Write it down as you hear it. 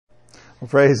Well,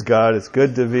 praise God. It's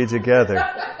good to be together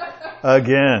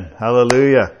again.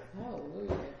 Hallelujah.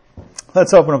 Hallelujah.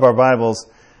 Let's open up our Bibles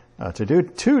to do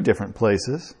two different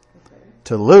places. Okay.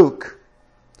 To Luke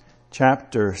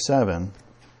chapter 7.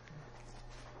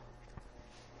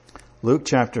 Luke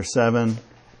chapter 7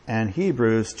 and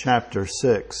Hebrews chapter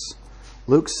 6.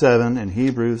 Luke 7 and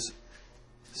Hebrews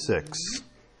 6.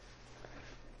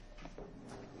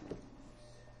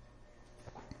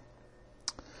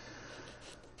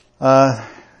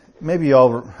 Maybe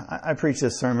y'all, I preached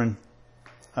this sermon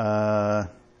a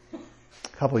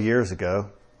couple years ago.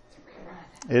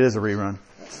 It is a rerun.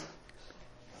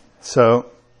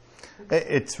 So,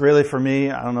 it's really for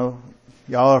me, I don't know,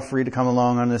 y'all are free to come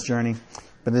along on this journey,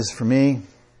 but this is for me.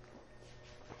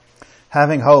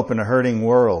 Having hope in a hurting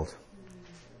world.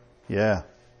 Yeah.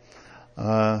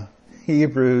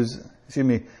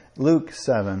 Luke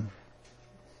 7.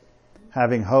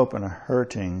 Having hope in a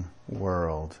hurting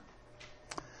world.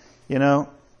 You know,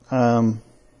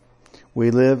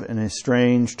 we live in a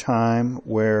strange time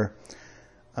where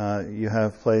you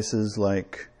have places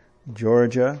like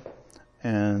Georgia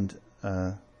and,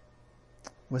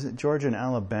 was it Georgia and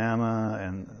Alabama?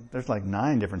 And there's like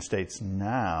 9 different states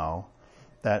now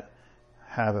that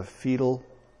have a fetal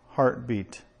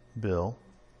heartbeat bill,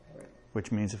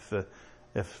 which means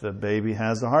if the baby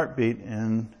has a heartbeat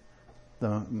in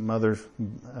the mother's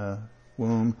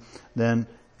womb, then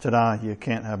ta-da, you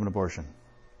can't have an abortion.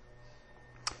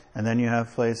 And then you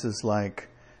have places like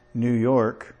New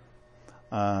York,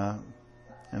 and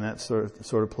that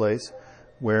sort of place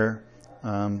where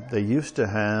they used to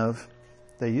have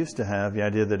the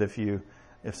idea that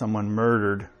if someone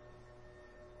murdered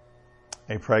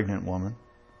a pregnant woman,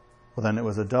 well, then it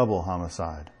was a double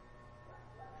homicide.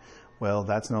 Well,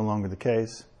 that's no longer the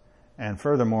case. And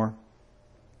furthermore,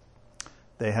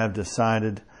 they have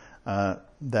decided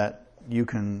that you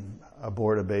can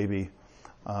abort a baby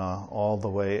all the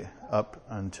way up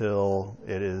until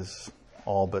it is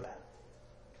all but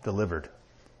delivered,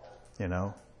 you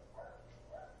know.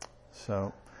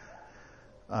 So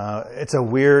it's a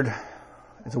weird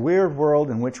world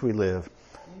in which we live.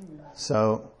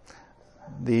 So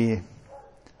the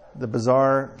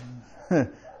bizarre,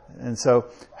 and so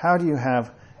how do you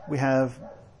have? We have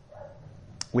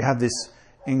this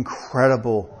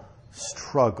incredible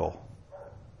struggle.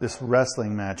 This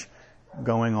wrestling match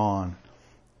going on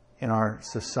in our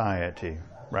society,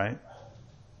 right?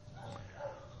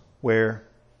 Where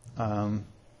I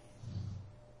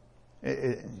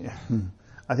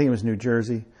think it was New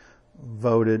Jersey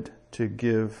voted to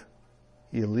give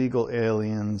illegal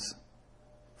aliens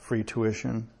free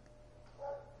tuition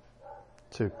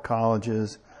to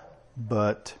colleges,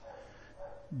 but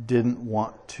didn't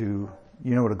want to.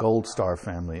 You know what a Gold Star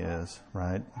family is,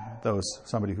 right?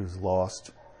 Somebody who's lost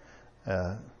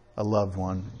a loved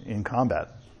one in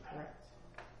combat,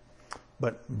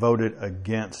 but voted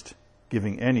against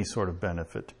giving any sort of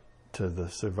benefit to the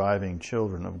surviving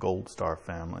children of Gold Star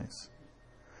families.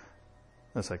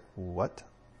 It's like, what?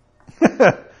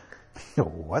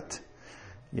 What?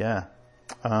 Yeah.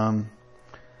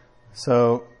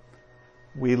 So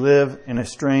we live in a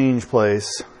strange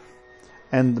place,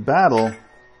 and the battle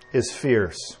is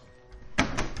fierce.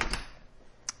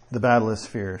 The battle is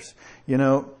fierce. You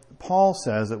know, Paul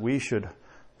says that we should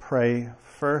pray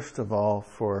first of all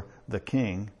for the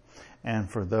king and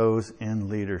for those in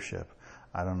leadership.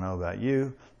 I don't know about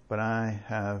you, but I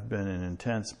have been in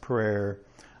intense prayer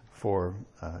for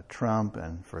Trump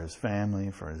and for his family,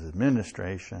 for his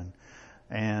administration,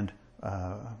 and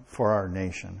for our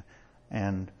nation.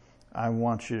 And I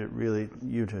want you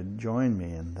to join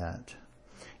me in that.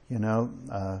 You know,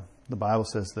 the Bible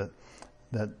says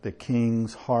that the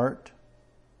king's heart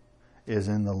is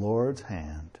in the Lord's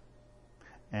hand,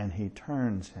 and he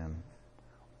turns him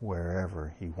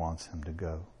wherever he wants him to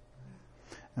go.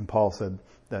 And Paul said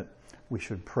that we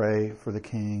should pray for the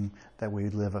king, that we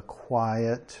live a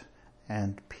quiet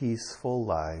and peaceful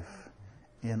life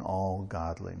in all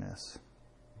godliness.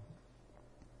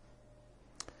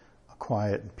 A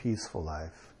quiet and peaceful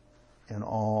life in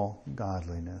all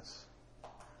godliness.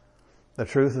 The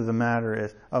truth of the matter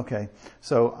is, okay,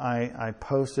 so I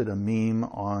posted a meme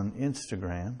on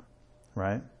Instagram,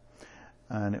 right?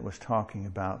 And it was talking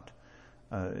about,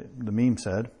 the meme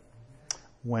said,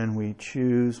 when we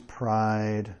choose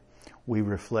pride, we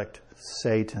reflect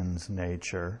Satan's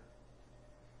nature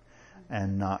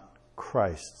and not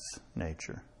Christ's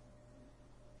nature.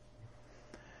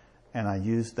 And I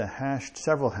used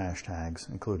several hashtags,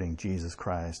 including Jesus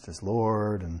Christ as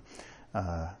Lord and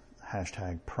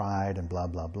hashtag pride and blah,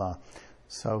 blah, blah.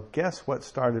 So guess what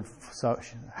started,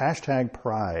 hashtag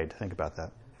pride, think about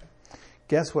that.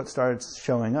 guess what started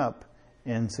showing up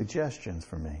in suggestions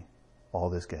for me? All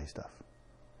this gay stuff.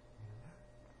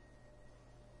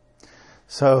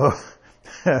 So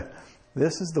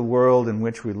this is the world in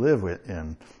which we live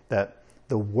in, that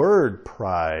the word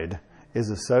pride is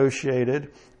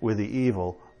associated with the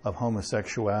evil of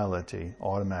homosexuality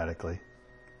automatically,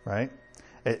 right?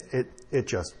 It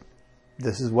just,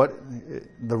 this is what,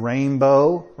 the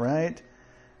rainbow, right?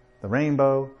 The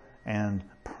rainbow and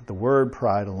the word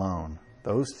pride alone.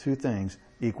 Those two things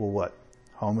equal what?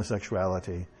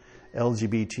 Homosexuality,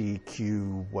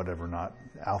 LGBTQ, whatever, not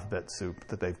alphabet soup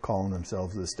that they've called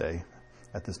themselves this day,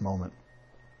 at this moment.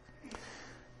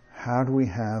 How do we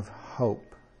have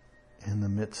hope in the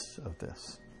midst of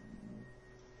this?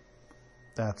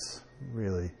 That's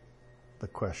really the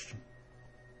question.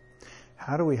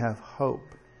 How do we have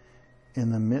hope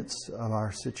in the midst of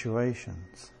our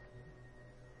situations?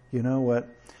 You know what?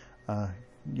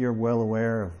 You're well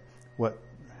aware of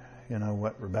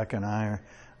what Rebecca and I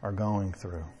are going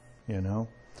through,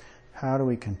 How do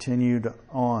we continue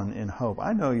on in hope?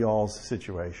 I know y'all's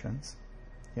situations,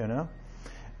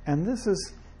 and this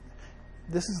is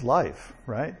life,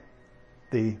 right?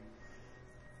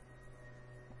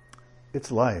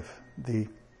 It's life, the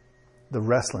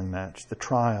wrestling match, the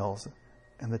trials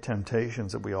and the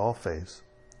temptations that we all face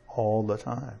all the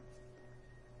time.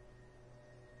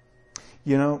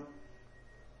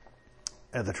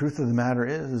 The truth of the matter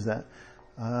is that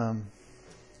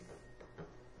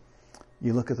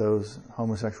you look at those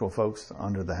homosexual folks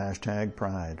under the hashtag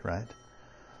pride, right?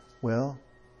 Well,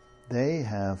 they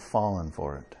have fallen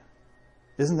for it.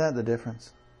 Isn't that the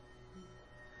difference?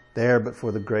 There, but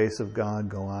for the grace of God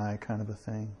go I, kind of a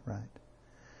thing, right?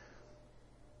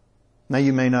 Now,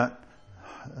 you may not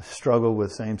struggle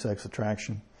with same-sex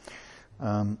attraction,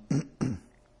 but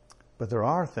there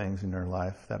are things in your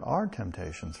life that are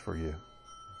temptations for you.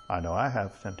 I know I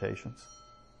have temptations,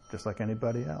 just like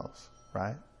anybody else,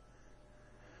 right?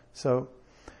 So,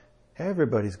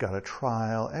 everybody's got a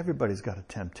trial, everybody's got a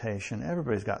temptation,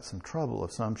 everybody's got some trouble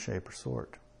of some shape or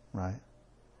sort, right?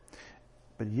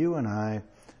 But you and I,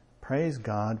 praise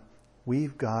God,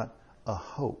 we've got a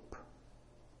hope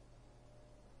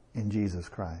in Jesus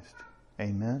Christ.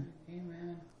 Amen?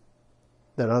 Amen.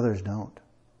 That others don't.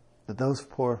 That those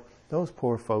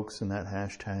poor folks in that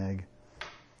hashtag,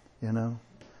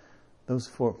 those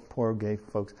poor gay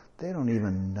folks, they don't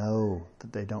even know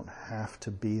that they don't have to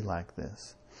be like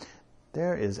this.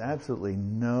 There is absolutely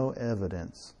no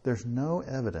evidence. There's no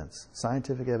evidence,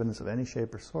 scientific evidence of any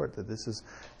shape or sort, that this is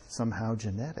somehow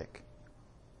genetic.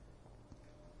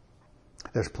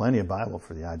 There's plenty of Bible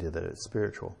for the idea that it's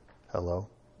spiritual. Hello?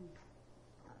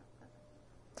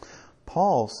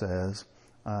 Paul says,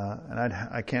 and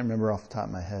I can't remember off the top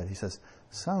of my head, he says,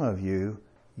 some of you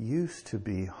used to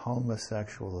be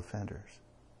homosexual offenders.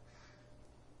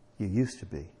 You used to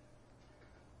be.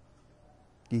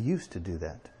 You used to do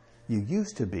that. You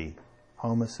used to be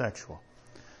homosexual.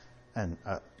 And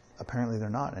apparently they're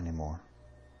not anymore.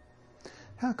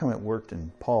 How come it worked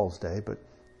in Paul's day, but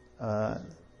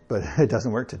it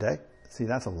doesn't work today? See,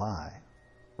 that's a lie,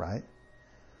 right?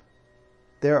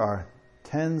 There are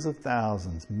tens of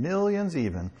thousands, millions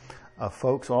even, of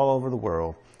folks all over the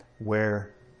world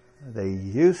where they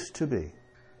used to be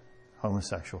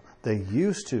homosexual. They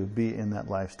used to be in that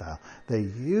lifestyle. They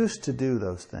used to do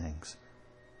those things,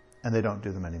 and they don't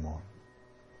do them anymore.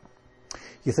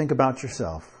 You think about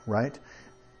yourself, right?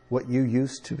 What you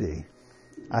used to be.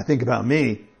 I think about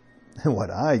me and what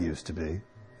I used to be.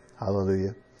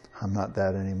 Hallelujah. I'm not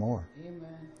that anymore.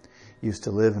 Amen. Used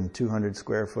to live in a 200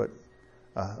 square foot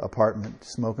apartment,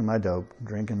 smoking my dope,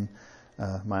 drinking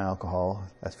my alcohol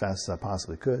as fast as I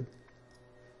possibly could,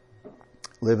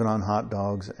 living on hot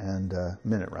dogs and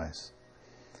minute rice.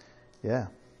 Yeah.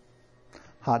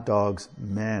 Hot dogs,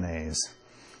 mayonnaise,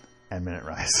 and minute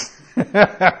rice.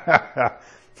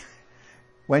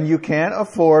 When you can't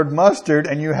afford mustard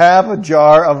and you have a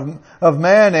jar of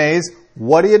mayonnaise,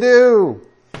 what do?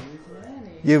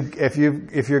 If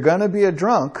you're going to be a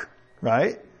drunk,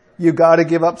 right? You got to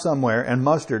give up somewhere, and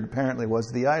mustard apparently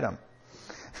was the item,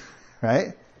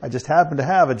 right? I just happened to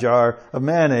have a jar of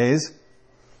mayonnaise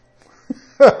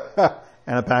and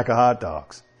a pack of hot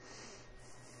dogs.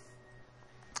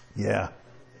 Yeah,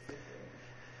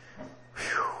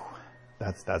 whew.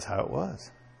 That's how it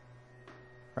was,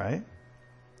 right?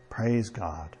 Praise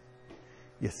God.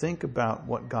 You think about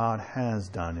what God has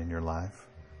done in your life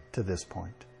to this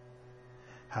point,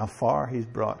 how far He's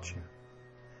brought you,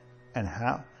 and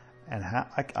how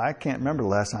I can't remember the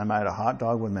last time I had a hot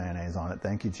dog with mayonnaise on it.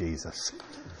 Thank you, Jesus.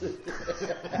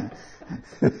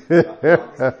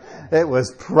 It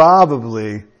was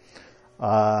probably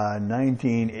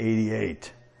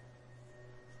 1988.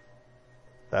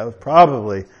 That was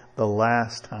probably the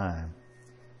last time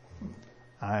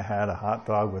I had a hot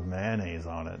dog with mayonnaise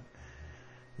on it.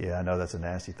 Yeah, I know that's a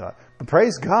nasty thought. But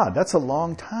praise God, that's a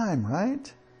long time,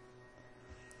 right?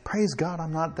 Praise God,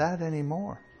 I'm not that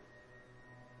anymore.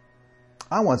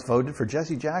 I once voted for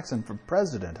Jesse Jackson for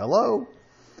president. Hello?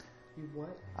 You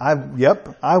what?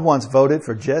 I once voted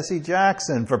for Jesse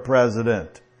Jackson for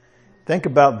president. Think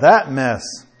about that mess.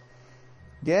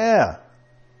 Yeah.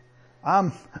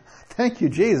 Thank you,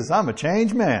 Jesus. I'm a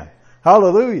changed man.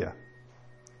 Hallelujah.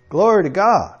 Glory to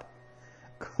God.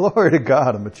 Glory to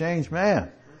God. I'm a changed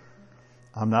man.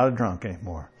 I'm not a drunk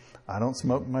anymore. I don't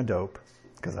smoke my dope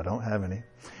because I don't have any.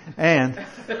 And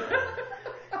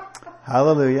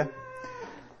hallelujah.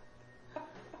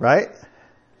 Right?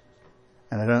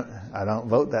 And I don't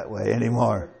vote that way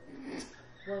anymore.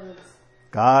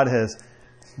 God has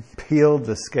peeled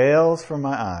the scales from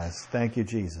my eyes. Thank you,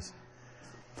 Jesus.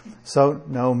 So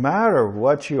no matter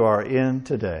what you are in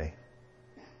today,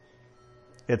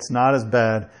 it's not as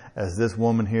bad as this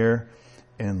woman here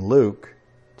in Luke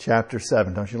chapter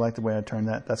 7. Don't you like the way I turned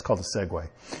that? That's called a segue.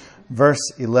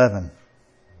 Verse 11.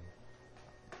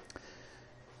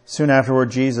 Soon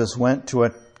afterward, Jesus went to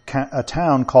a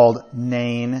town called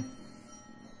Nain.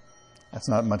 That's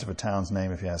not much of a town's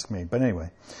name if you ask me. But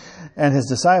anyway. And his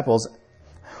disciples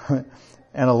and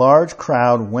a large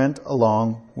crowd went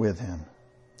along with him.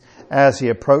 As he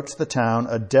approached the town,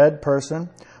 a dead person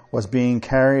was being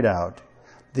carried out,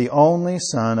 the only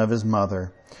son of his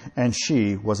mother, and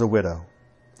she was a widow.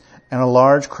 And a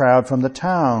large crowd from the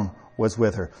town was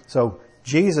with her. So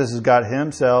Jesus has got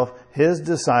himself, his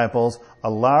disciples, a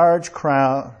large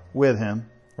crowd with him,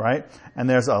 right? And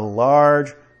there's a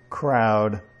large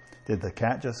crowd. Did the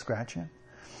cat just scratch him?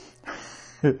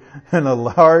 And a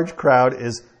large crowd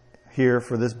is here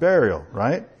for this burial,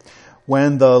 right?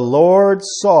 When the Lord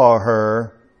saw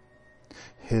her,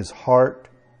 his heart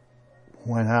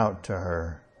went out to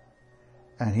her,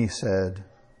 and he said,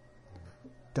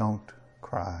 "Don't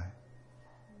cry.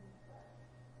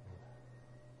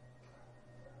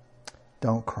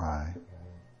 Don't cry."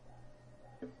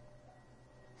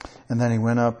 And then he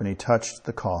went up and he touched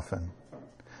the coffin,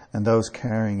 and those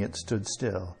carrying it stood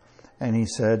still. And he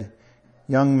said,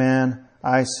 "Young man,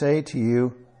 I say to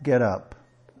you, get up."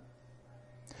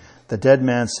 The dead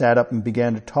man sat up and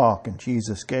began to talk, and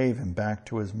Jesus gave him back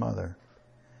to his mother.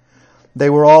 They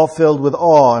were all filled with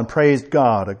awe and praised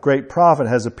God. "A great prophet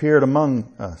has appeared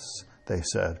among us," they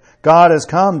said. "God has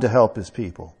come to help his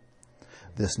people."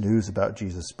 This news about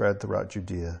Jesus spread throughout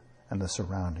Judea and the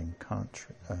surrounding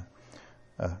country.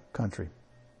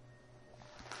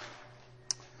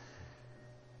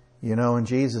 You know, in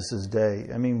Jesus'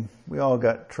 day, I mean, we all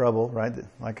got trouble, right?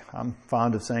 Like I'm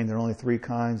fond of saying there are only three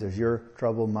kinds. There's your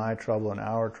trouble, my trouble, and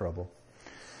our trouble.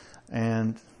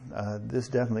 And this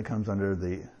definitely comes under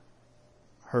the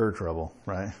her trouble,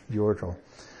 right? Your trouble.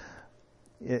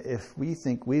 If we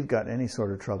think we've got any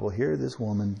sort of trouble, here this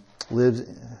woman lives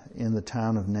in the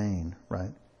town of Nain,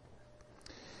 right?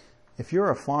 If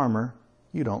you're a farmer,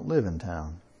 you don't live in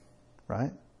town,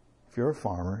 right? If you're a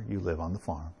farmer, you live on the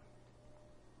farm.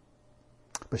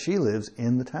 But she lives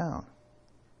in the town.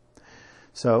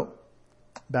 So,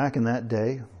 back in that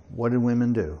day, what did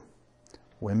women do?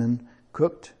 Women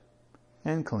cooked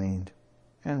and cleaned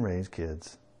and raised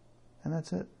kids. And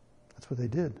that's it. That's what they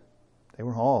did. They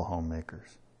were all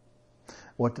homemakers.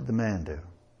 What did the man do?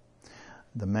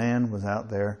 The man was out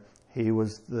there. He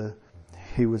was the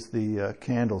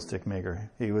candlestick maker.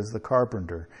 He was the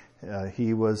carpenter.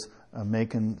 He was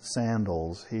making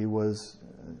sandals. He was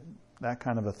that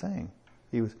kind of a thing.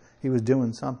 He was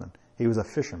doing something. He was a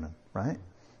fisherman, right?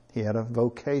 He had a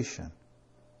vocation.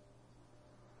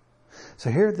 So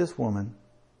here this woman,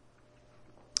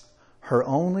 her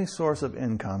only source of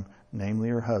income, namely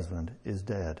her husband, is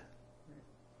dead.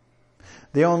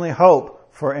 The only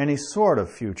hope for any sort of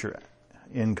future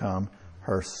income,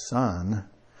 her son,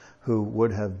 who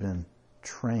would have been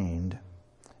trained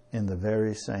in the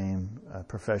very same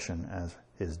profession as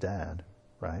his dad,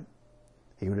 right?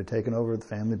 He would have taken over the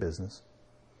family business.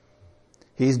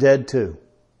 He's dead too.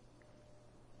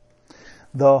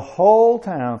 The whole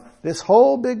town, this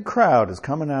whole big crowd is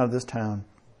coming out of this town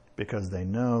because they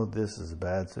know this is a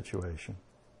bad situation.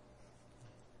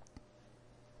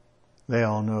 They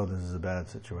all know this is a bad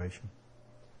situation.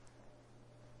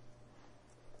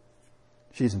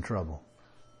 She's in trouble.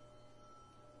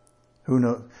 Who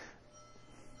knows?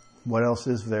 What else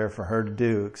is there for her to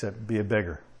do except be a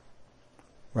beggar?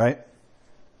 Right?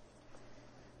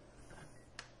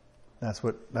 That's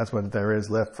what there is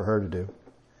left for her to do.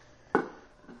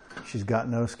 She's got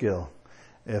no skill.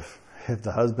 If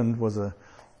the husband was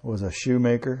a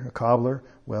shoemaker, a cobbler,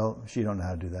 well, she don't know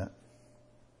how to do that.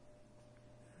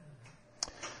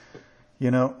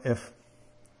 If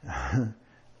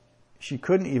she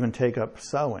couldn't even take up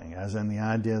sewing, as in the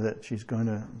idea that she's going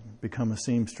to become a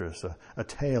seamstress, a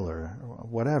tailor, or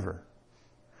whatever.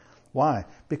 Why?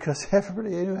 Because everybody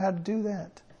knew how to do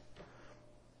that.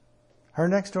 Her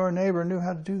next door neighbor knew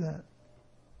how to do that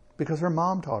because her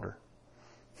mom taught her.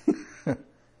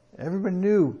 Everybody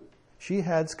knew she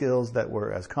had skills that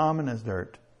were as common as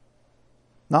dirt.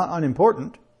 Not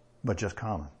unimportant, but just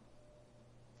common.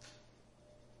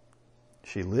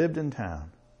 She lived in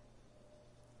town.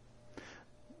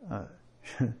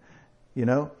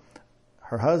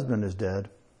 Her husband is dead,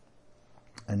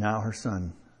 and now her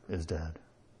son is dead.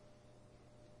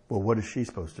 Well, what is she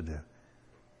supposed to do?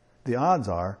 The odds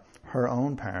are her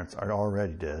own parents are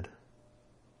already dead,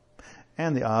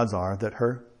 and the odds are that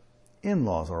her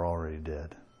in-laws are already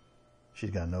dead.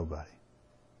 She's got nobody.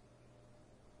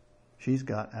 She's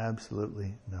got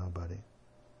absolutely nobody.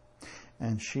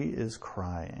 And she is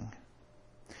crying.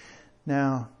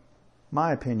 Now,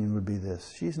 my opinion would be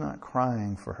this. She's not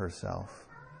crying for herself.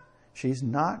 She's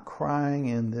not crying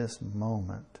in this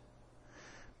moment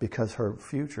because her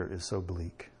future is so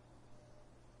bleak.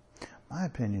 My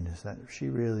opinion is that she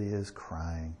really is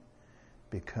crying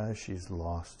because she's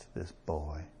lost this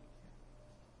boy.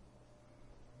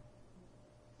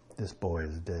 This boy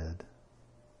is dead.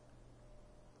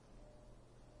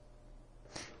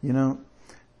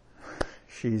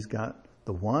 She's got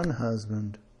the one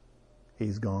husband.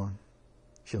 He's gone.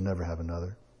 She'll never have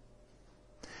another.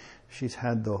 She's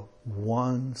had the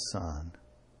one son.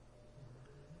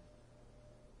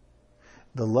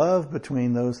 The love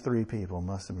between those three people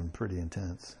must have been pretty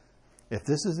intense. If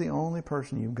this is the only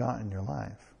person you've got in your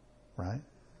life, right?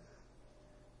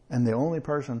 And the only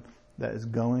person that is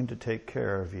going to take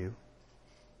care of you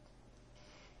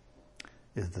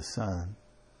is the son.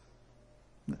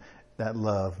 That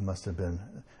love must have been,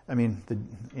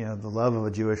 the love of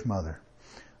a Jewish mother,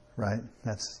 right?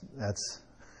 That's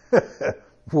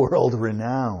world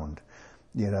renowned.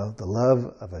 The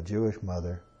love of a Jewish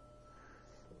mother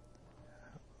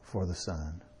for the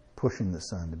son, pushing the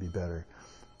son to be better.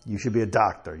 You should be a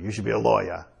doctor. You should be a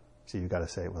lawyer. See, you've got to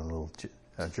say it with a little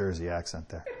Jersey accent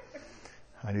there.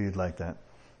 I knew you'd like that.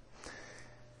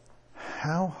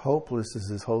 How hopeless does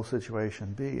this whole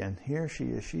situation be? And here she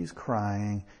is. She's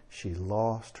crying. She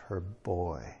lost her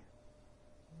boy.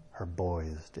 Her boy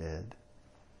is dead.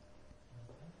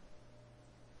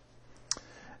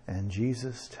 And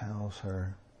Jesus tells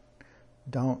her,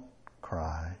 don't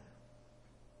cry.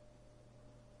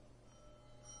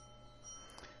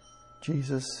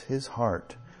 Jesus, his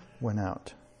heart went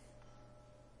out.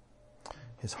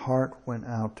 His heart went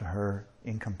out to her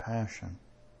in compassion.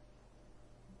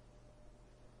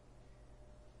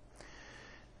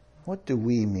 What do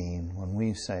we mean when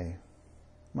we say,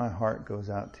 my heart goes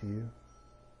out to you?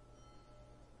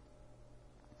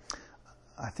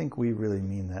 I think we really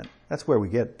mean that. That's where we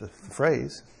get the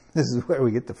phrase. This is where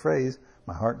we get the phrase,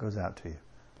 my heart goes out to you.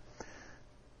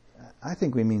 I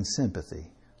think we mean sympathy.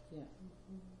 Yeah.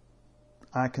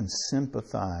 I can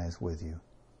sympathize with you.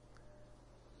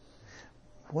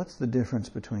 What's the difference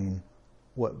between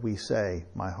what we say,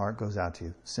 my heart goes out to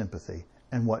you, sympathy,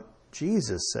 and what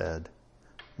Jesus said,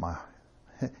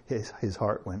 his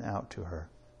heart went out to her,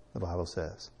 the Bible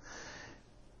says?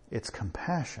 It's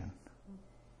compassion.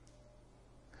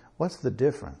 What's the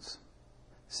difference?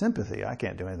 Sympathy, I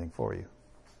can't do anything for you.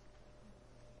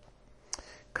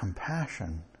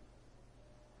 Compassion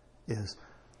is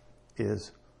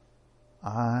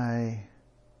I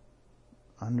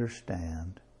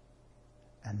understand,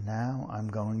 and now I'm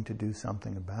going to do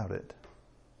something about it.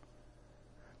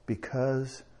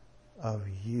 Because of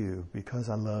you, because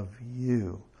I love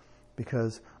you,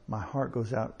 because my heart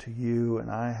goes out to you, and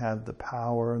I have the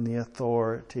power and the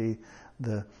authority,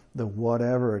 the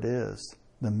whatever it is,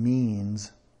 the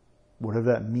means,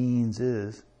 whatever that means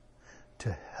is,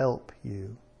 to help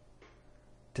you,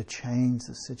 to change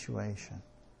the situation.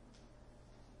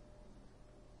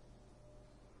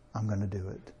 I'm going to do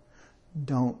it.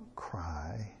 Don't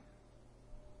cry.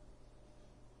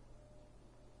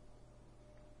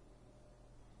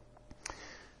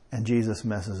 And Jesus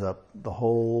messes up the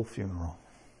whole funeral.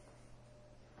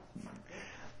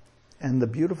 And the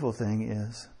beautiful thing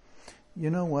is, you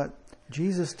know what?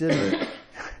 Jesus didn't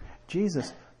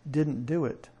do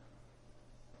it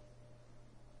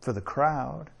for the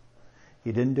crowd.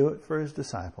 He didn't do it for his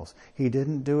disciples. He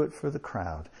didn't do it for the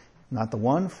crowd. Not the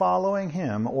one following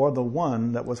him or the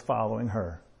one that was following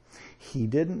her. He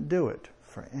didn't do it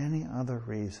for any other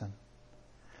reason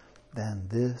than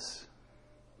this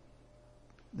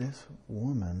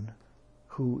woman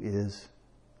who is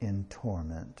in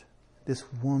torment. This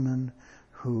woman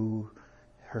who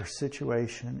her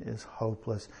situation is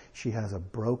hopeless. She has a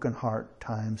broken heart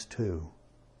times 2.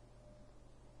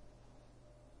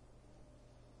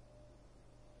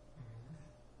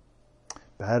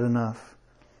 Bad enough,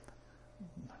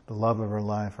 the love of her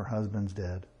life, her husband's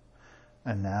dead.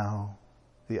 And now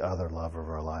the other love of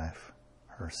her life,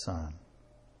 her son.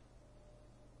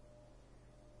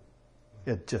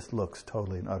 It just looks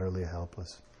totally and utterly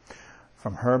helpless.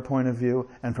 From her point of view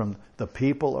and from the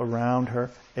people around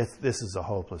her, this is a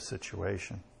hopeless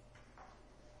situation.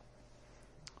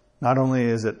 Not only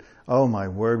is it, oh my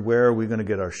word, where are we going to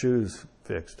get our shoes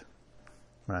fixed?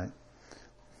 Right?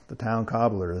 The town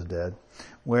cobbler is dead.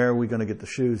 Where are we going to get the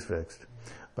shoes fixed?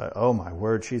 But oh my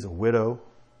word, she's a widow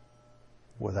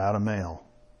without a male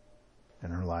in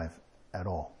her life at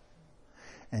all.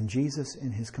 And Jesus,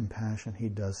 in his compassion, he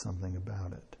does something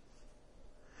about it.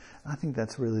 I think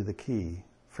that's really the key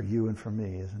for you and for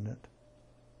me, isn't it?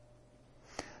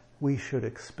 We should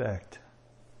expect,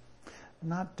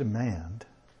 not demand,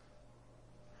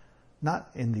 not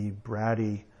in the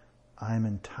bratty, I'm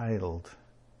entitled,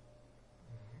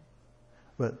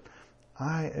 but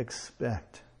I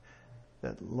expect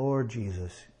that, Lord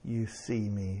Jesus, you see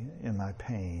me in my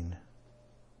pain.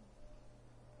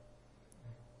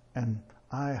 And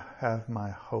I have my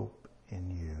hope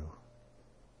in you.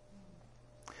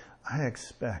 I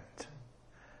expect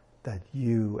that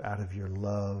you, out of your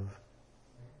love,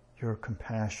 your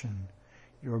compassion,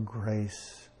 your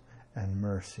grace and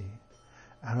mercy,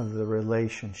 out of the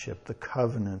relationship, the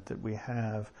covenant that we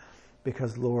have,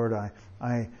 because Lord,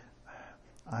 I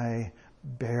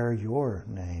bear your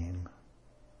name.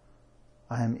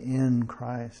 I am in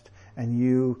Christ, and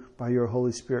you, by your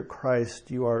Holy Spirit,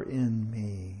 Christ, you are in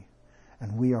me,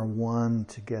 and we are one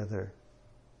together.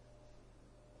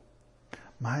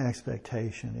 My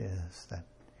expectation is that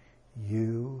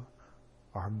you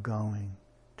are going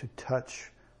to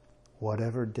touch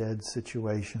whatever dead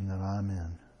situation that I'm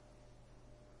in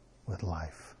with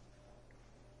life.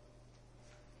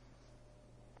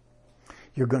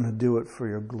 You're going to do it for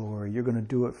your glory. You're going to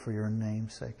do it for your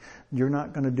name's sake. You're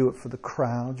not going to do it for the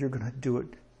crowd. You're going to do it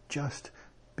just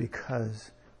because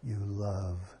you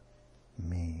love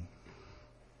me.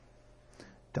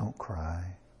 Don't cry.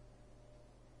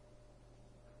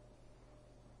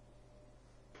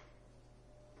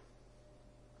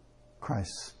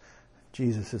 Christ,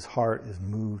 Jesus' heart is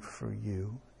moved for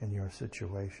you in your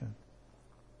situation.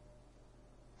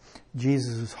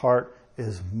 Jesus' heart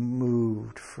is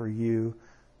moved for you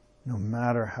no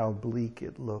matter how bleak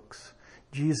it looks.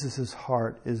 Jesus'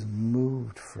 heart is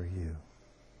moved for you.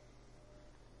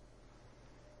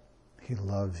 He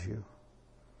loves you.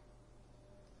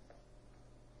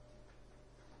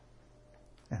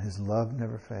 And his love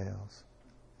never fails.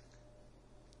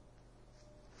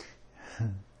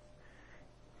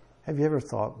 Have you ever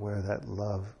thought where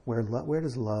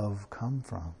does love come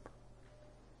from?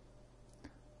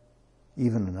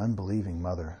 Even an unbelieving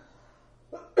mother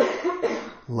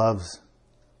loves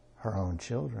her own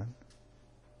children,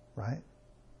 right?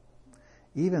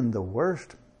 Even the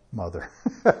worst mother,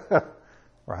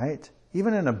 right?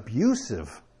 Even an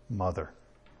abusive mother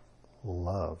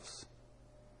loves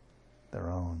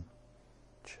their own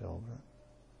children.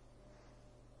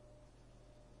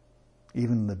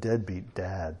 Even the deadbeat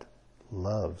dad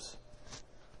loves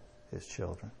his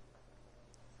children.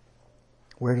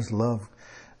 Where does love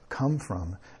come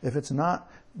from? If it's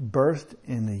not birthed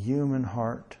in the human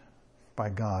heart by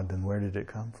God, then where did it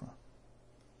come from?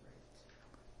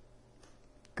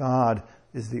 God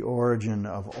is the origin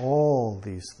of all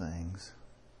these things.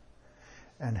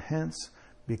 And hence,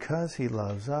 because he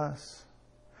loves us,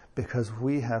 because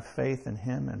we have faith in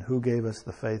him, and who gave us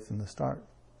the faith in the start?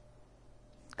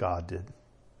 God did.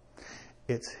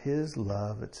 It's his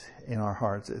love. It's in our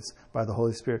hearts. It's by the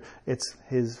Holy Spirit. It's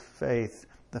his faith,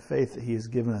 the faith that he has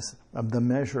given us, the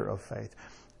measure of faith.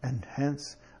 And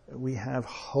hence we have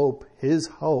hope, his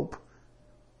hope,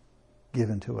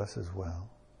 given to us as well.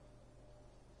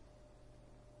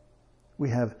 We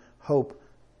have hope,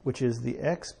 which is the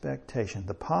expectation,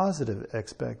 the positive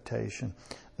expectation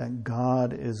that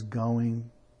God is going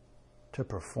to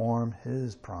perform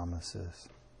his promises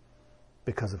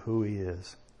because of who he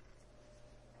is.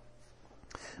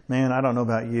 Man, I don't know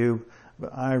about you,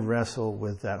 but I wrestle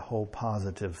with that whole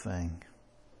positive thing.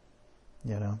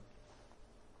 You know?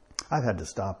 I've had to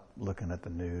stop looking at the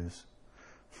news.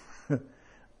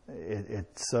 It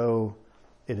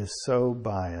is so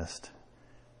biased.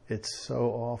 It's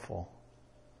so awful.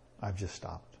 I've just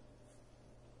stopped.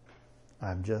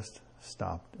 I've just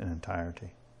stopped in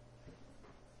entirety.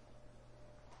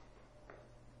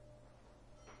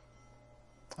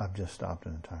 I've just stopped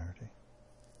in entirety.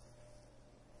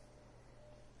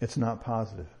 It's not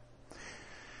positive.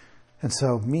 And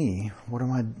so what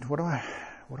do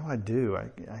I do? I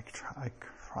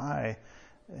try,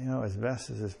 as best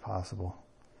as is possible.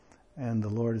 And the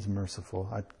Lord is merciful.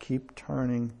 I keep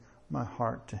turning my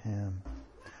heart to Him.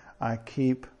 I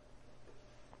keep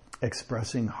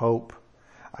expressing hope.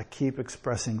 I keep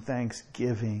expressing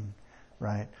thanksgiving,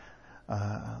 right?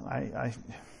 I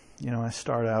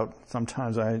start out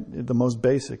sometimes the most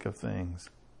basic of things.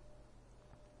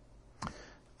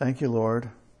 Thank you, Lord.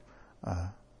 I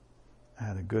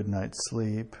had a good night's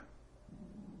sleep,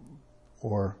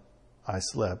 or I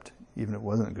slept, even if it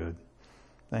wasn't good.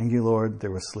 Thank you, Lord,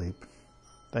 there was sleep.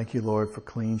 Thank you, Lord, for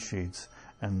clean sheets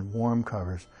and warm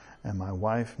covers and my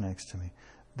wife next to me.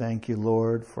 Thank you,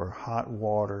 Lord, for hot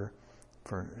water,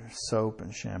 for soap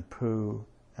and shampoo,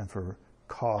 and for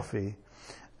coffee,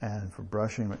 and for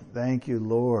brushing. Thank you,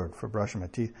 Lord, for brushing my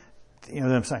teeth. You know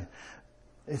what I'm saying?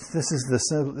 This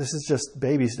is just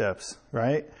baby steps,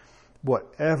 right?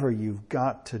 Whatever you've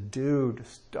got to do to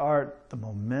start the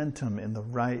momentum in the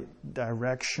right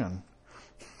direction.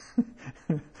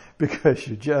 Because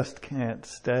you just can't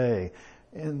stay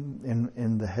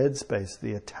in the headspace,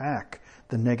 the attack,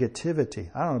 the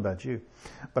negativity. I don't know about you,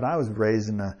 but I was raised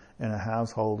in a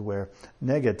household where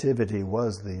negativity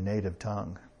was the native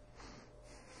tongue.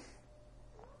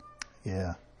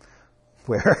 Yeah.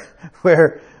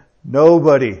 Where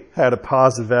nobody had a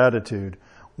positive attitude,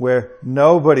 where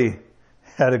nobody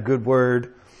had a good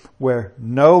word, where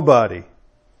nobody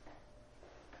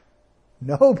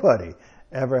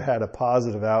ever had a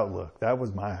positive outlook. That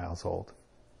was my household.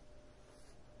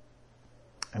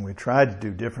 And we tried to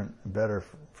do different and better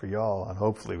for y'all, and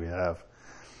hopefully we have.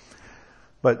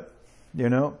 But,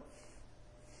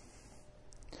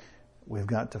 we've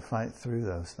got to fight through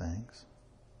those things.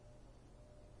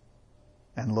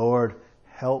 And Lord,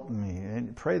 help me.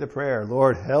 And pray the prayer,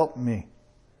 Lord, help me.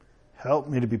 Help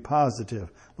me to be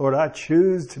positive. Lord, I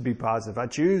choose to be positive. I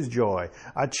choose joy.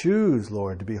 I choose,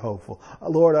 Lord, to be hopeful.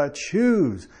 Lord, I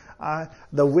choose.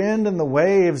 The wind and the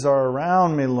waves are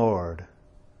around me, Lord.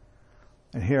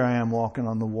 And here I am walking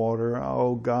on the water.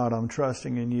 Oh, God, I'm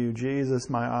trusting in you.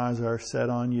 Jesus, my eyes are set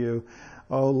on you.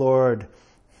 Oh, Lord,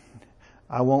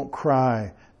 I won't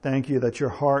cry. Thank you that your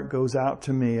heart goes out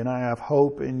to me and I have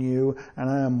hope in you and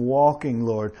I am walking,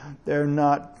 Lord. They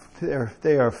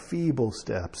are feeble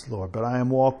steps, Lord, but I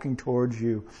am walking towards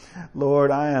you.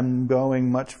 Lord, I am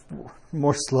going much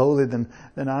more slowly than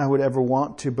I would ever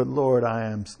want to, but Lord, I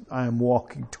am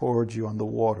walking towards you on the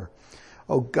water.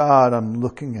 Oh God, I'm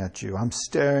looking at you. I'm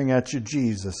staring at you,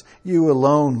 Jesus. You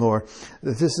alone, Lord.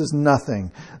 This is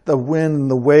nothing. The wind and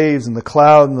the waves and the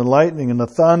cloud and the lightning and the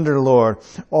thunder, Lord,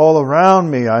 all around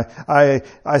me. I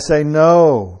say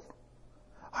no.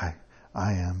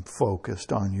 I am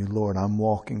focused on you, Lord. I'm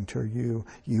walking to you.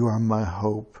 You are my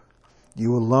hope.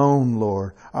 You alone,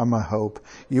 Lord, are my hope.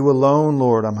 You alone,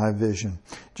 Lord, are my vision.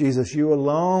 Jesus, you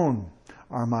alone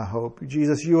are my hope.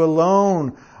 Jesus, you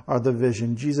alone are the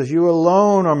vision. Jesus, you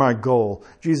alone are my goal.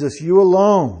 Jesus, you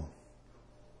alone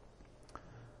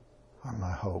are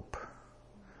my hope.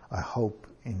 I hope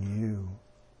in you.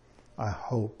 I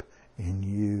hope in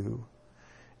you.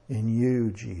 In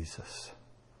you, Jesus.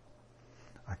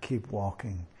 I keep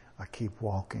walking. I keep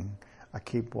walking. I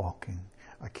keep walking.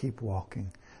 I keep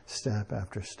walking. Step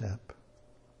after step.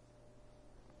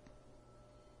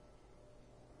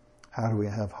 How do we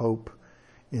have hope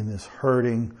in this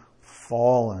hurting,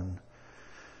 fallen,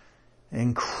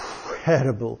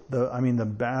 incredible,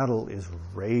 the battle is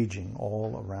raging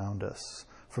all around us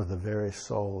for the very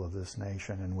soul of this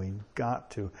nation, and we've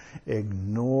got to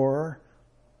ignore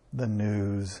the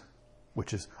news,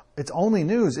 it's only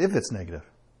news if it's negative,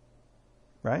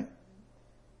 right?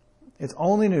 It's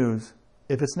only news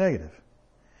if it's negative.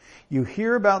 You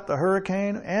hear about the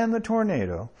hurricane and the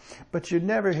tornado, but you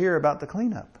never hear about the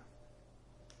cleanup.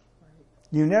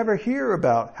 You never hear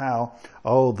about how,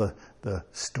 the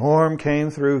storm came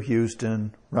through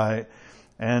Houston, right,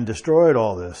 and destroyed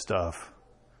all this stuff.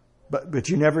 But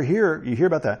you hear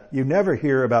about that. You never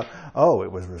hear about,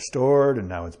 it was restored and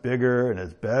now it's bigger and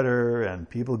it's better and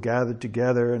people gathered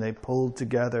together and they pulled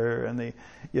together and they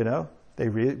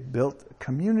rebuilt a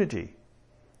community.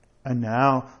 And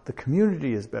now the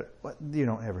community is better. But you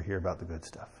don't ever hear about the good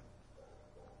stuff.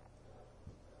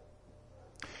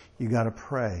 You got to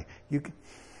pray.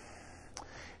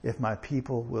 If my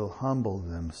people will humble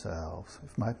themselves,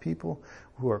 if my people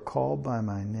who are called by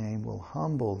my name will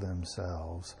humble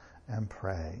themselves and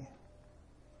pray.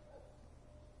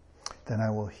 then I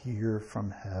will hear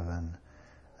from heaven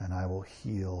and I will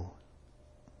heal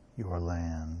your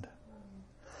land.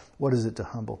 What is it to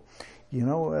humble? You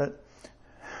know what?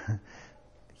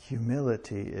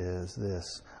 Humility is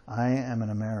this. I am an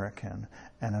American,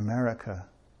 and America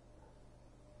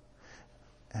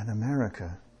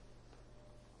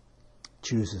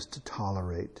chooses to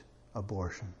tolerate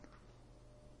abortion.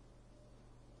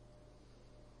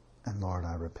 And Lord,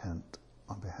 I repent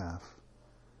on behalf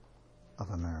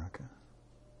of America.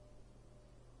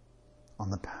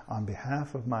 On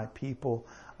behalf of my people,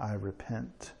 I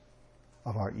repent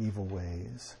of our evil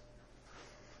ways.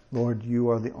 Lord, you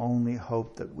are the only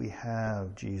hope that we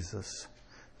have, Jesus,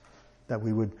 that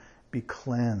we would be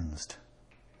cleansed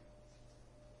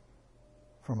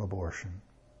from abortion.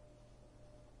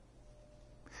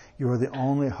 You are the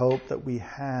only hope that we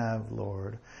have,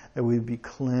 Lord, that we would be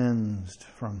cleansed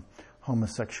from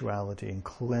homosexuality and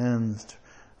cleansed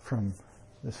from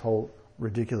this whole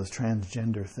ridiculous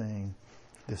transgender thing,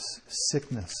 this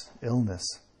sickness, illness.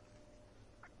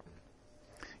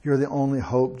 You're the only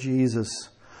hope, Jesus,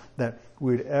 that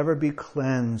we'd ever be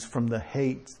cleansed from the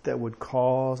hate that would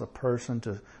cause a person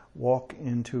to walk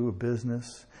into a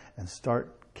business and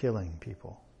start killing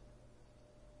people.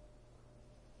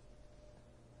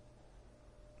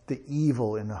 The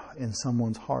evil in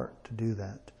someone's heart to do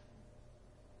that.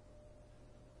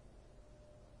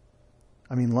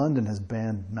 I mean, London has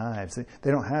banned knives.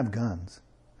 They don't have guns.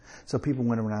 So people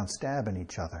went around stabbing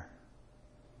each other.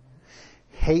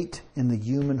 Hate in the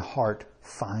human heart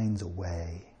finds a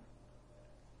way.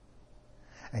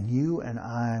 And you and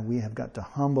I, we have got to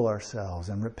humble ourselves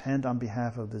and repent on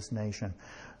behalf of this nation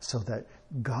so that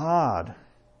God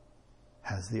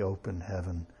has the open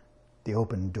heaven, the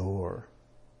open door.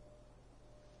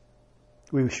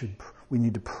 We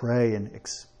need to pray and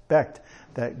expect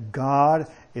that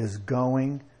God is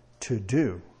going to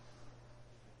do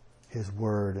His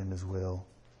word and His will.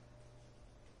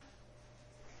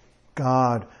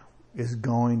 God is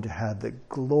going to have the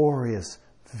glorious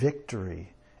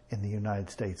victory in the United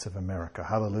States of America.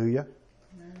 Hallelujah.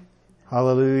 Amen.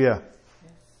 Hallelujah.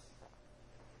 Yes.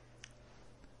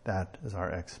 That is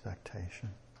our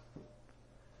expectation.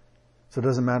 So it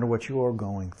doesn't matter what you are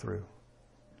going through.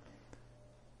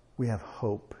 We have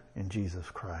hope in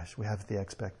Jesus Christ. We have the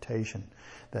expectation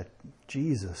that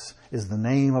Jesus is the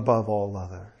name above all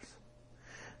others.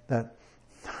 That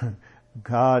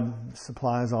God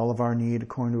supplies all of our need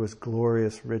according to His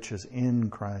glorious riches in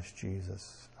Christ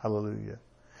Jesus. Hallelujah.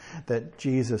 That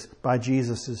by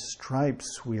Jesus'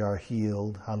 stripes we are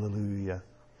healed. Hallelujah.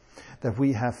 That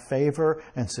we have favor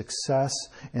and success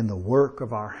in the work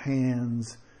of our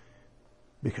hands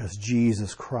because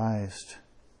Jesus Christ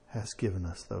has given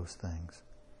us those things.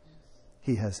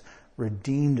 He has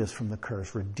redeemed us from the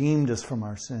curse, redeemed us from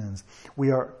our sins. We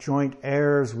are joint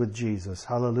heirs with Jesus.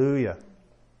 Hallelujah.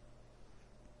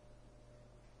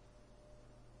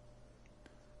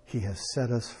 He has set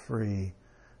us free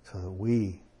so that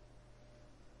we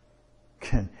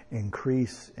can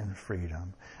increase in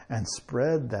freedom and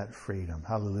spread that freedom.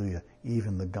 Hallelujah.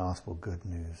 Even the gospel good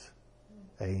news.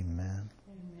 Amen.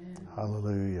 Amen.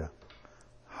 Hallelujah.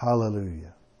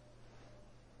 Hallelujah.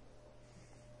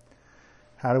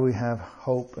 How do we have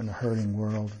hope in a hurting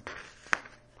world?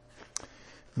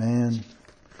 Man,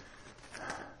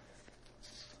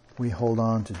 we hold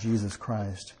on to Jesus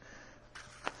Christ.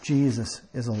 Jesus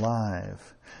is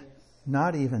alive.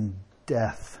 Not even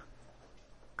death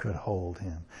could hold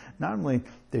Him. Not only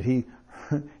did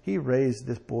He raised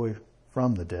this boy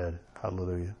from the dead,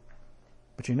 hallelujah,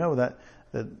 but you know that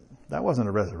wasn't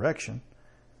a resurrection.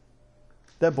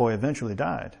 That boy eventually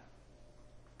died.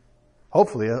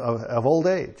 Hopefully of old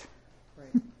age.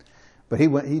 Right. But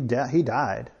he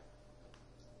died.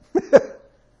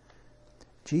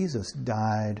 Jesus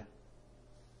died,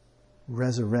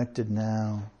 resurrected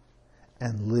now,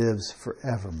 and lives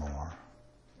forevermore.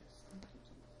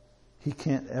 He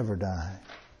can't ever die.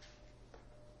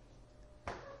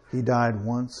 He died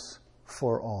once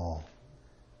for all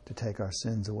to take our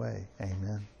sins away.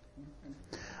 Amen.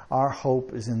 Our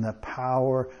hope is in the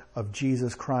power of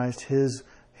Jesus Christ, His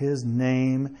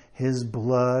name, His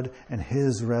blood, and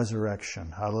His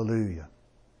resurrection. Hallelujah.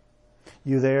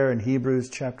 You there in Hebrews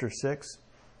chapter 6?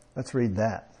 Let's read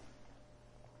that.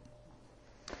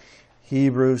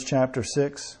 Hebrews chapter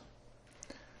 6,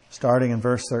 starting in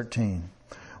verse 13.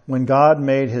 When God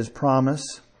made His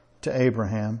promise to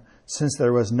Abraham, since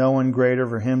there was no one greater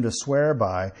for him to swear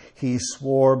by, He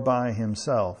swore by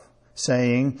Himself,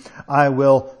 saying, I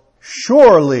will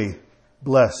surely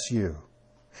bless you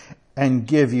and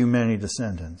give you many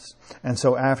descendants. And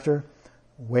so after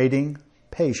waiting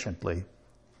patiently,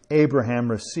 Abraham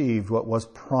received what was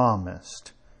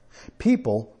promised.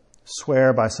 People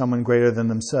swear by someone greater than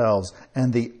themselves,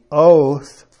 and the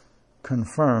oath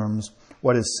confirms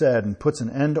what is said and puts an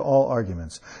end to all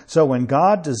arguments. So when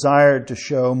God desired to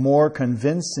show more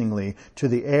convincingly to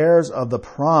the heirs of the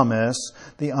promise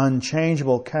the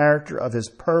unchangeable character of his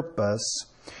purpose,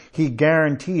 he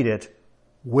guaranteed it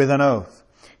with an oath.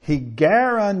 He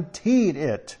guaranteed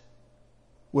it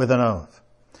with an oath.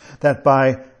 That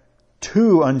by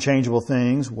two unchangeable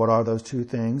things, what are those two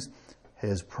things?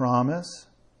 His promise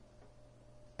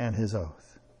and his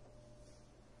oath.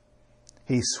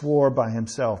 He swore by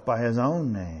himself, by his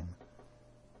own name.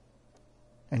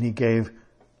 And he gave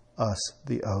us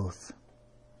the oath.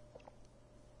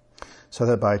 So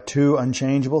that by two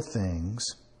unchangeable things,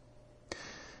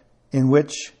 in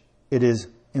which it is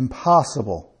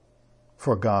impossible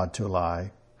for God to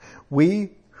lie, we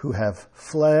who have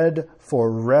fled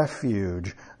for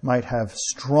refuge might have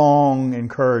strong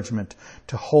encouragement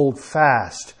to hold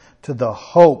fast to the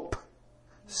hope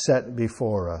set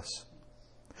before us.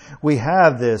 We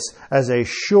have this as a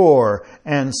sure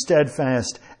and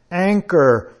steadfast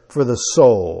anchor for the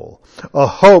soul, a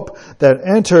hope that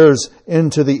enters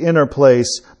into the inner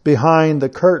place behind the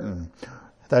curtain.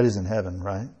 That is in heaven,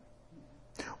 right?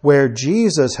 Where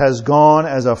Jesus has gone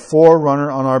as a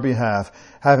forerunner on our behalf,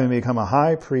 having become a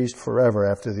high priest forever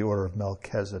after the order of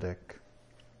Melchizedek.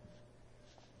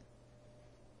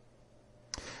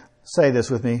 Say this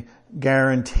with me.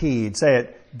 Guaranteed. Say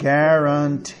it.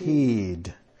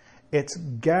 Guaranteed. It's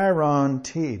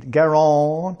guaranteed.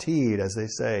 Guaranteed, as they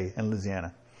say in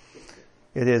Louisiana.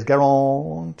 It is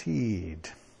guaranteed.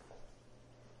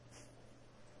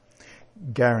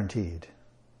 Guaranteed.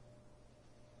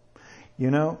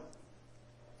 You know,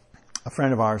 a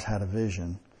friend of ours had a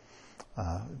vision.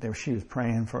 She was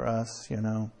praying for us,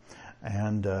 and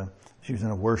she was in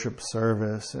a worship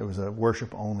service. It was a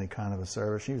worship-only kind of a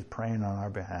service. She was praying on our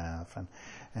behalf,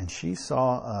 and she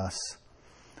saw us,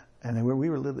 and we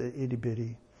were a little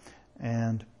itty-bitty,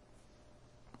 and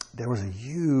there was a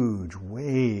huge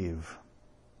wave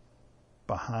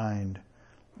behind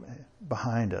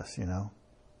us,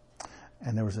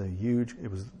 and there was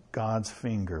it was God's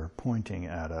finger pointing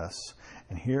at us,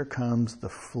 and here comes the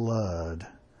flood.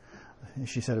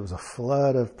 She said it was a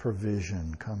flood of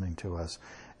provision coming to us,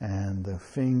 and the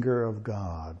finger of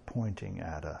God pointing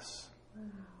at us.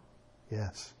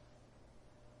 Yes.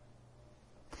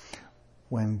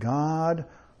 When God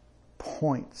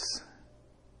points,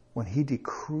 when He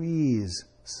decrees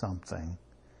something,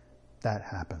 that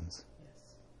happens.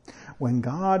 When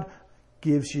God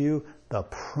gives you the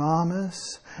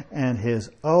promise and His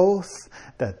oath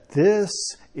that this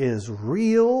is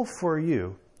real for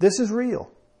you, this is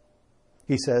real.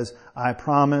 He says, I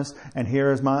promise, and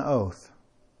here is my oath.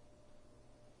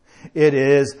 It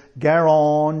is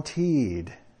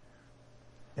guaranteed.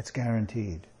 It's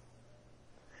guaranteed.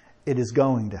 It is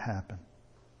going to happen.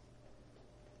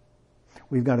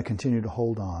 We've got to continue to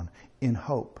hold on in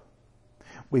hope.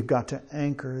 We've got to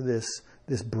anchor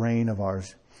this brain of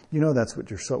ours. That's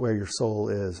where your soul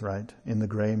is, right? In the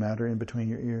gray matter in between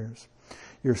your ears.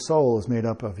 Your soul is made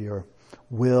up of your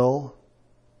will,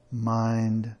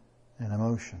 mind, and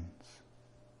emotions,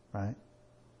 right?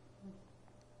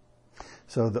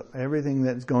 So everything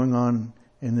that's going on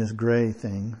in this gray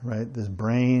thing, right? This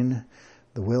brain,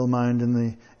 the will, mind, and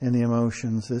the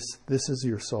emotions. This is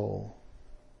your soul.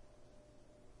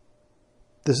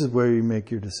 This is where you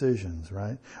make your decisions,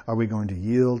 right? Are we going to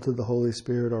yield to the Holy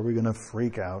Spirit? Or are we going to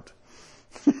freak out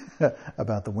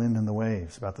about the wind and the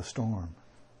waves, about the storm?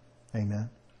 Amen?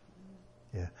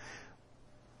 Yeah.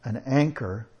 An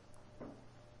anchor,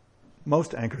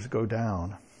 most anchors go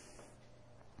down.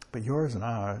 But yours and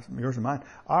mine,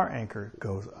 our anchor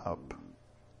goes up.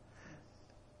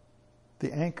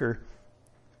 The anchor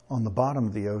on the bottom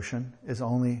of the ocean is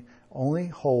only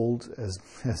holds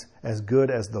as good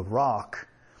as the rock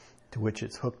to which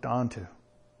it's hooked onto,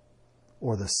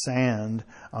 or the sand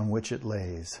on which it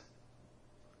lays.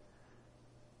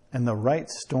 And the right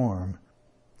storm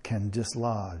can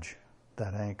dislodge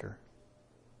that anchor.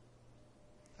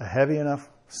 A heavy enough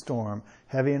storm,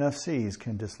 heavy enough seas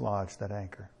can dislodge that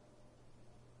anchor.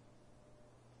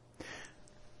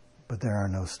 But there are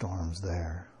no storms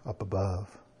there up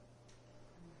above.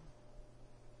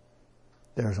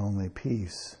 There's only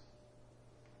peace,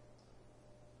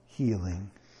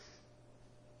 healing,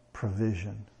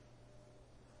 provision,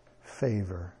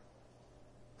 favor,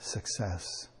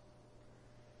 success,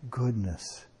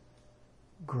 goodness,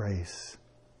 grace,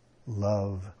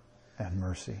 love, and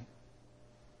mercy.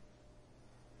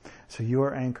 So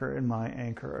your anchor and my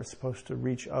anchor are supposed to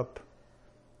reach up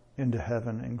into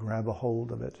heaven and grab a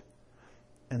hold of it.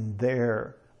 And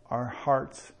there, our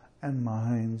hearts and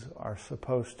minds are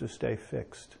supposed to stay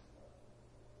fixed.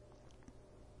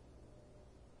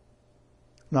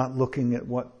 Not looking at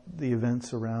what the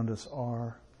events around us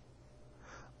are,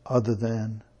 other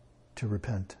than to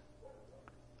repent,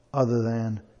 other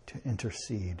than to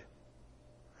intercede.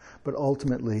 But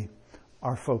ultimately,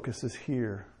 our focus is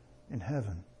here in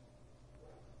heaven.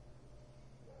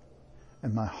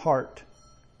 And my heart,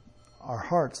 our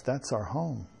hearts, that's our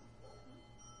home.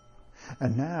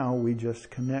 And now we just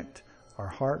connect our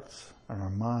hearts and our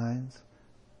minds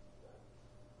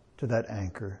to that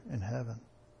anchor in heaven.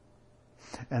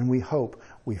 And we hope,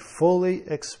 we fully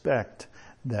expect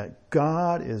that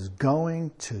God is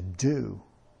going to do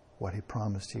what He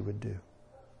promised He would do.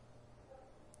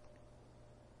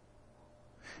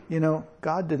 You know,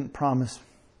 God didn't promise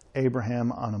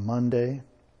Abraham on a Monday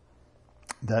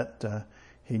that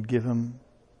He'd give him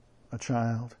a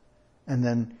child, and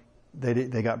then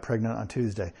they got pregnant on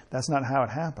Tuesday. That's not how it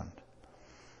happened.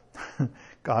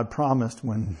 God promised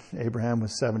when Abraham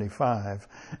was 75,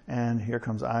 and here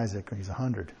comes Isaac when he's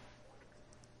 100.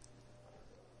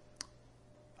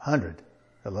 100.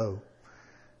 Hello.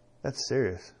 That's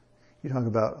serious. You talk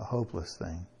about a hopeless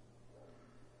thing.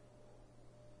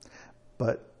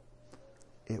 But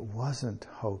it wasn't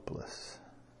hopeless.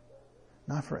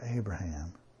 Not for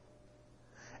Abraham.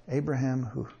 Abraham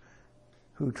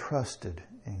who trusted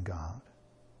in God.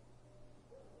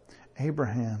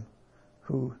 Abraham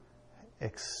who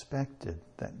expected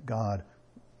that God,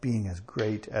 being as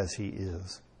great as He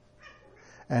is,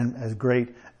 and as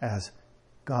great as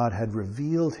God had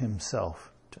revealed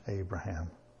Himself to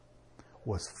Abraham,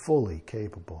 was fully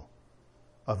capable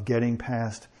of getting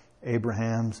past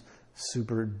Abraham's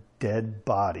super dead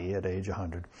body at age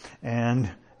 100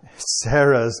 and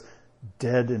Sarah's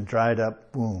dead and dried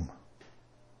up womb.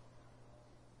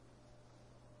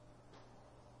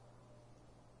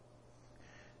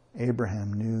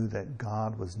 Abraham knew that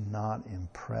God was not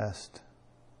impressed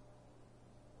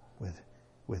with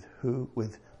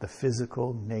the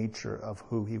physical nature of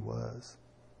who He was.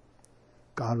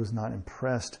 God was not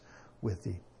impressed with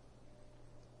the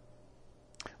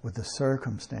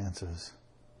circumstances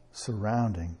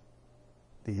surrounding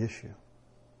the issue.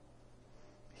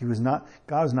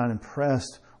 God was not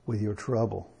impressed with your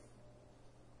trouble.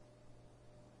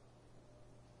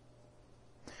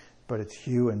 But it's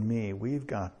you and me. We've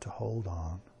got to hold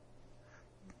on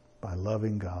by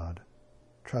loving God,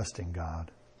 trusting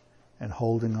God, and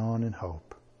holding on in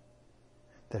hope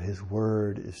that His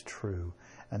Word is true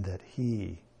and that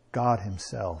He, God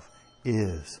Himself,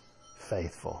 is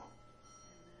faithful.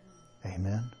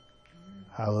 Amen.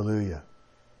 Hallelujah.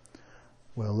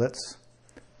 Well, let's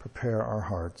prepare our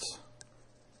hearts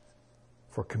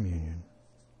for communion.